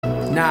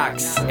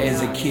Nox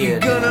as a kid. You're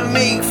gonna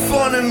make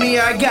fun of me,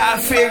 I got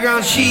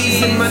Fairground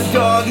cheese and my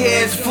dog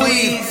has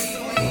fleas.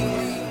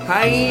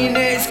 I ain't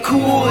as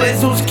cool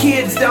as those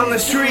kids down the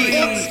street.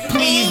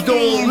 Please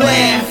don't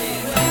laugh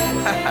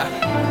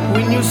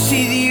when you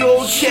see the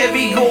old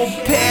Chevy go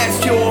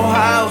past your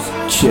house.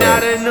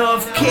 Not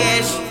enough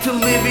cash to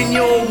live in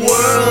your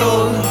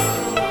world.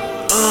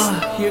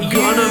 You're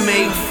gonna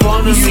make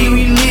fun of me. See,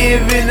 we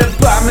live in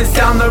apartments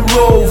down the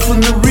road from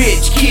the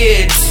rich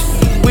kids.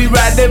 We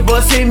ride their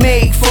bus, they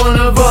make fun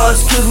of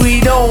us cause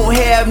we don't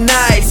have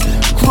nice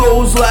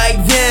clothes like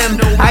them.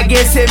 I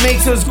guess it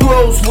makes us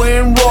gross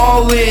wearing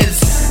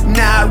Rollins,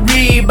 not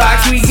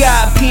Reeboks. We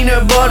got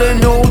peanut butter,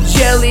 no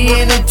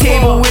jelly, and a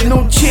table with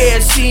no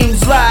chair.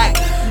 Seems like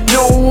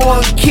no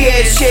one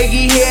cares.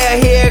 Shaggy hair,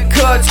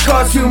 haircuts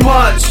cost too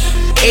much.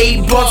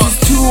 $8 is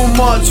too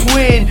much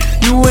when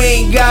you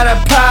ain't got a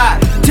pot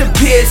to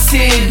piss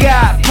in.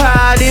 Got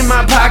pot in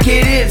my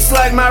pocket, it's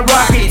like my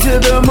rocket to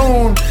the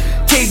moon.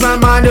 Takes my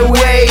mind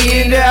away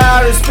into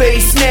outer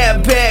space.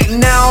 Snap back,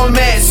 now I'm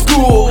at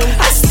school.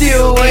 I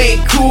still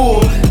ain't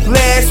cool.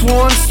 Last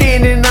one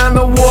standing on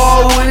the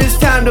wall when it's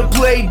time to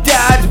play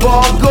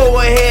dodgeball. Go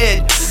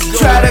ahead,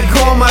 try to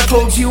call my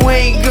folks, you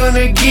ain't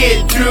gonna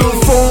get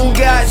through. Phone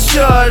got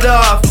shut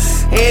off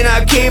and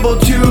our cable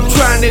tube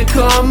trying to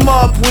come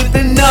up with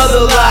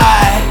another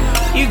lie.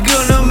 You're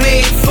gonna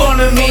make fun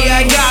of me,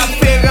 I got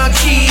Fairground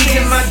cheese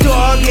and my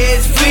dog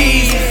has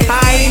fleas.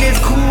 I ain't as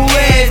cool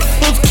as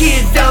those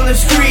kids down the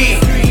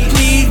street.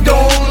 Please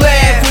don't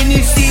laugh when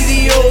you see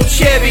the old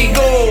Chevy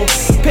go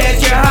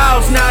past your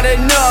house. Not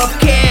enough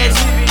cash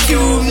to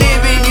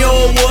live in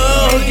your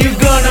world. You're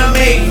gonna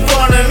make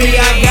fun of me,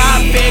 I got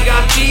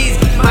Fairground cheese,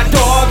 my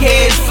dog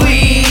has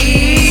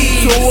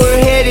fleas. So we're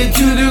headed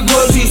to the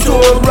grocery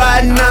store,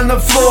 riding on the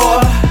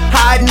floor,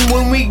 hiding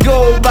when we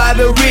go by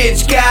the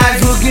rich guys,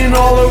 looking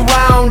all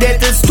around at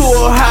the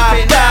store.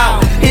 Hop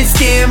out and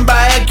stand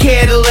by a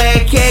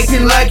Cadillac,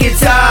 acting like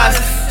it's ours.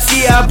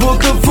 See our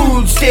book of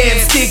food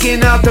stamps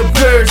sticking out the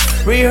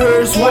purse.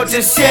 Rehearse what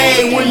to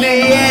say when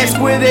they ask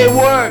where they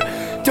work.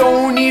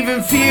 Don't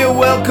even feel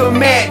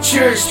welcome at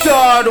church.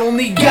 Thought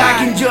only God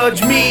can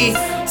judge me.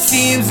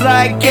 Seems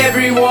like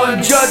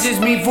everyone judges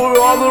me for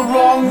all the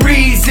wrong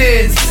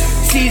reasons.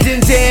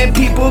 Seasons and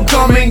people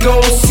come and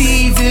go,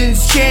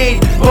 seasons change,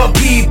 but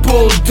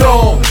people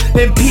don't,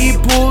 and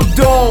people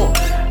don't.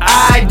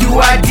 I do,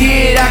 I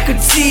did, I could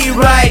see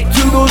right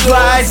through those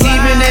lies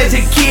even as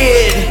a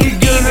kid.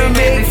 You're gonna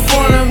make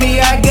fun of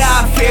me, I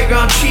got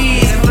Fairground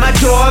cheese, my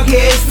dog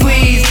has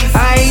fleas.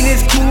 I ain't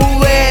as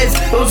cool as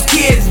those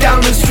kids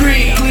down the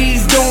street.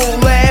 Please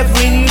don't laugh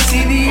when you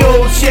see the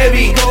old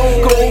Chevy go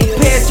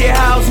past your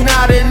house.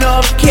 Not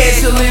enough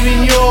cash to live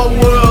in your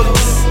world.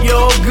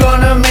 You're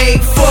gonna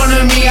make fun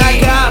of me,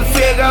 I got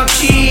Fairground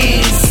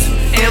cheese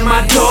and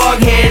my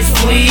dog has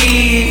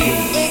fleas.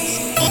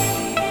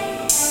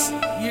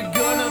 You're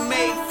gonna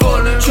make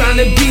fun of me, trying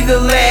to be the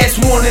last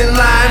one in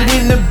line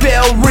when the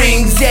bell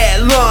rings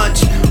at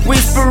lunch,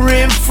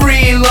 whispering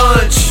free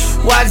lunch.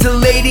 Why's the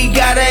lady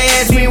gotta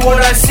ask me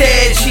what I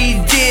said? She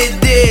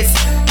did this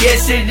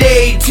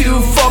yesterday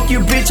too. Fuck you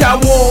bitch, I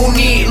won't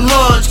eat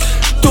lunch.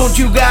 Don't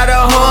you got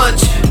a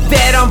hunch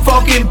that I'm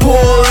fucking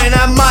poor and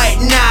I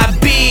might not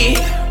be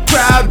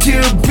proud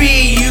to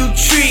be? You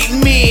treat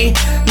me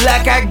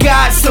like I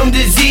got some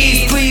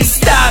disease. Please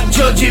stop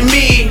judging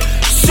me,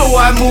 so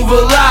I move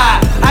a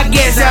lot. I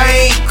guess I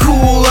ain't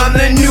cool, I'm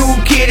the new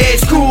kid at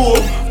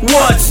school.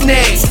 What's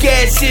next?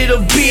 Guess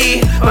it'll be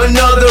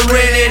another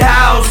rented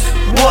house.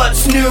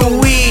 What's new?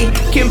 We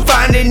can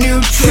find a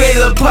new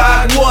trailer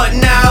park. What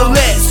now?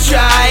 Let's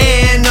try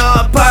an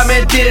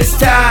apartment this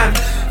time.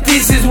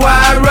 This is why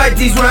I write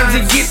these rhymes,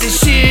 to get the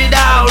shit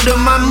out of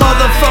my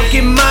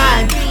motherfucking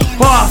mind,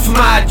 off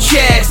my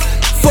chest.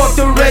 Fuck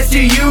the rest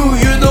of you,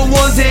 you're the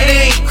ones that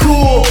ain't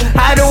cool.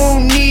 I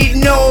don't need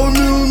no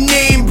new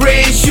name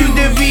brand shoes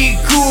to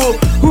be cool.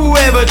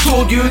 Whoever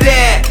told you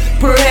that?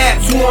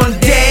 Perhaps one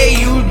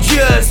day you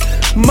just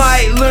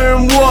might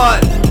learn what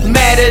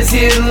matters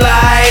in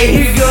life.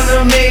 You're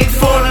gonna make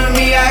fun of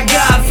me, I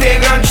got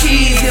Fairground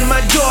cheese and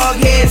my dog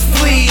has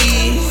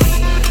fleas.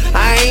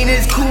 I ain't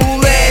as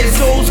cool as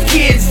those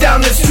kids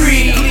down the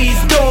street.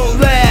 Please don't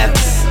laugh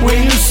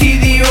when you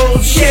see the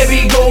old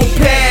Chevy go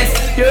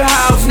past your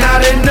house.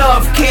 Not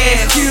enough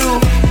cash to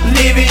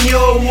live in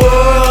your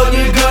world.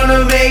 You're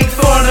gonna make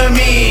fun of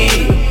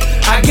me,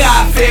 I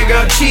got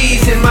Fairground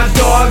cheese and my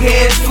dog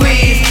has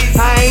fleas.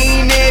 I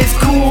ain't as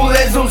cool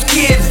as those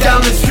kids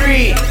down the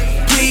street.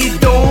 Please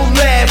don't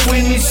laugh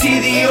when you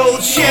see the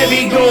old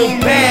Chevy go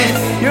past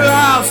your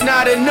house.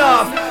 Not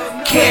enough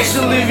cash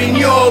to live in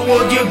your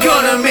world. You're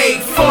gonna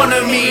make fun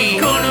of me.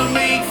 You're gonna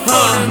make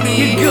fun of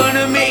me. You're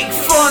gonna make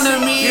fun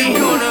of me. You're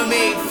gonna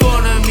make